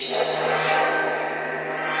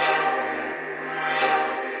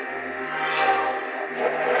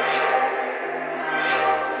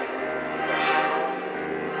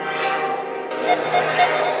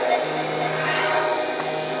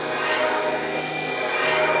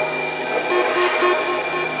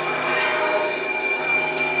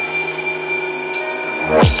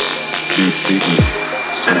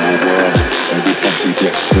posse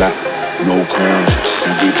get flat, no curve.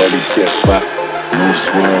 Everybody step back, no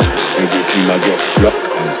swerve. Every team I get block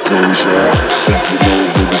and closure. Flapping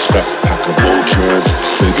over the scraps, pack of vultures.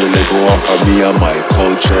 Bigger Lego off of me and my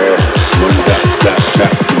culture. Run that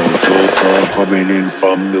blackjack, no joker. Coming in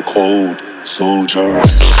from the cold, soldier.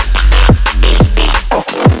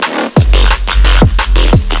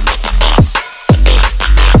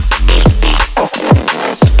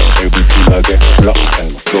 Every team I get block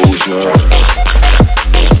and closure.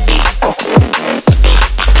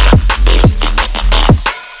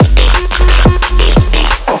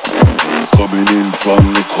 Coming in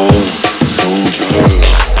from the cold, soldier.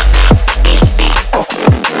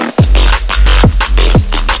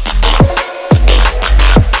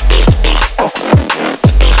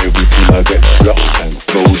 Every team I get block and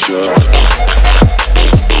closure.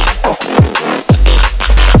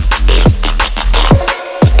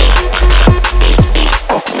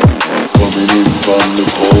 Coming in from the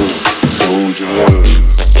cold, soldier.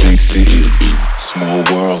 Big city, small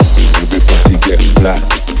world. Every posse get flat,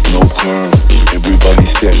 no curve. Everybody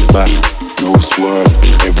step back, no swerve.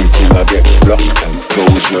 Every team I get block and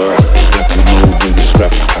closure. Flapping over the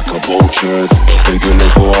scraps, pack of vultures. Bigger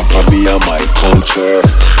Lego off of me and my culture.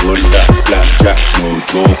 Run that blackjack, no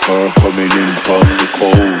joker. Coming in from the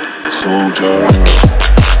cold, soldier.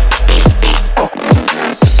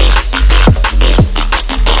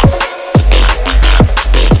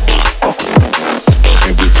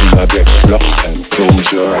 I get block and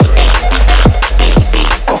closure.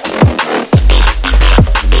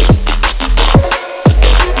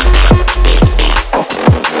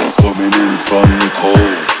 Coming in from the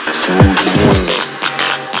cold, soldier.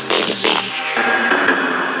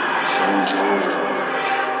 Soldier.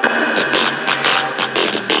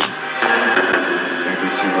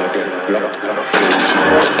 Everything I get block and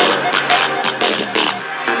closure.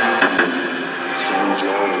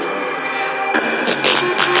 Soldier.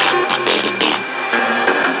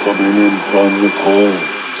 Coming in from the cold,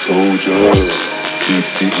 soldier. Big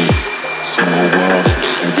city, small world.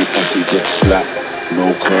 Every posse get flat,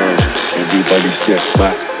 no curve. Everybody step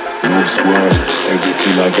back, no swerve. Every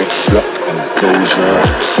team I get block and closure.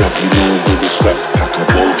 Flapping over the scraps, pack of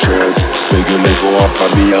vultures. Bigger Lego off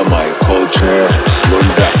of me and my culture. Run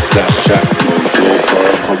that blackjack, no joker.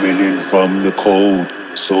 Coming in from the cold,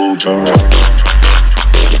 soldier.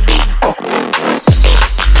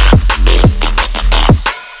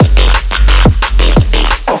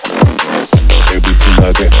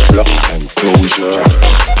 I get block and closure.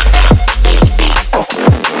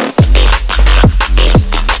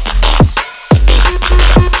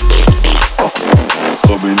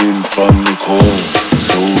 Coming in from the cold,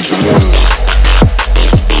 soldier.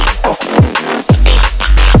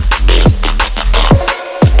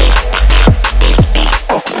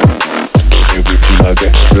 Every team I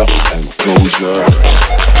get block and closure.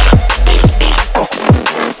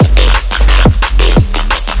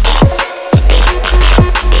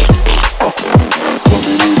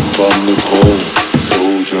 From the cold,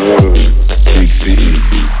 soldier. Big city,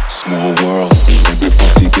 small world. Every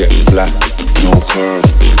posse get flat, no curve.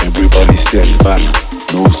 Everybody step back,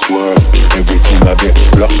 no swerve. Every team I get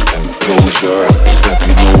block and closure.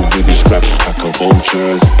 Flapping over the scraps, pack of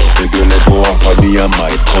vultures. Bigger Lego off of me and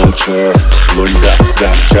my culture. Run that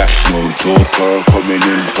blackjack, no joker. Coming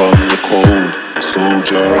in from the cold,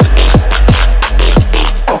 soldier.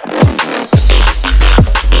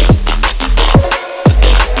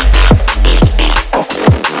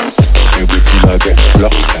 I get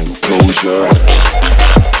block and closure.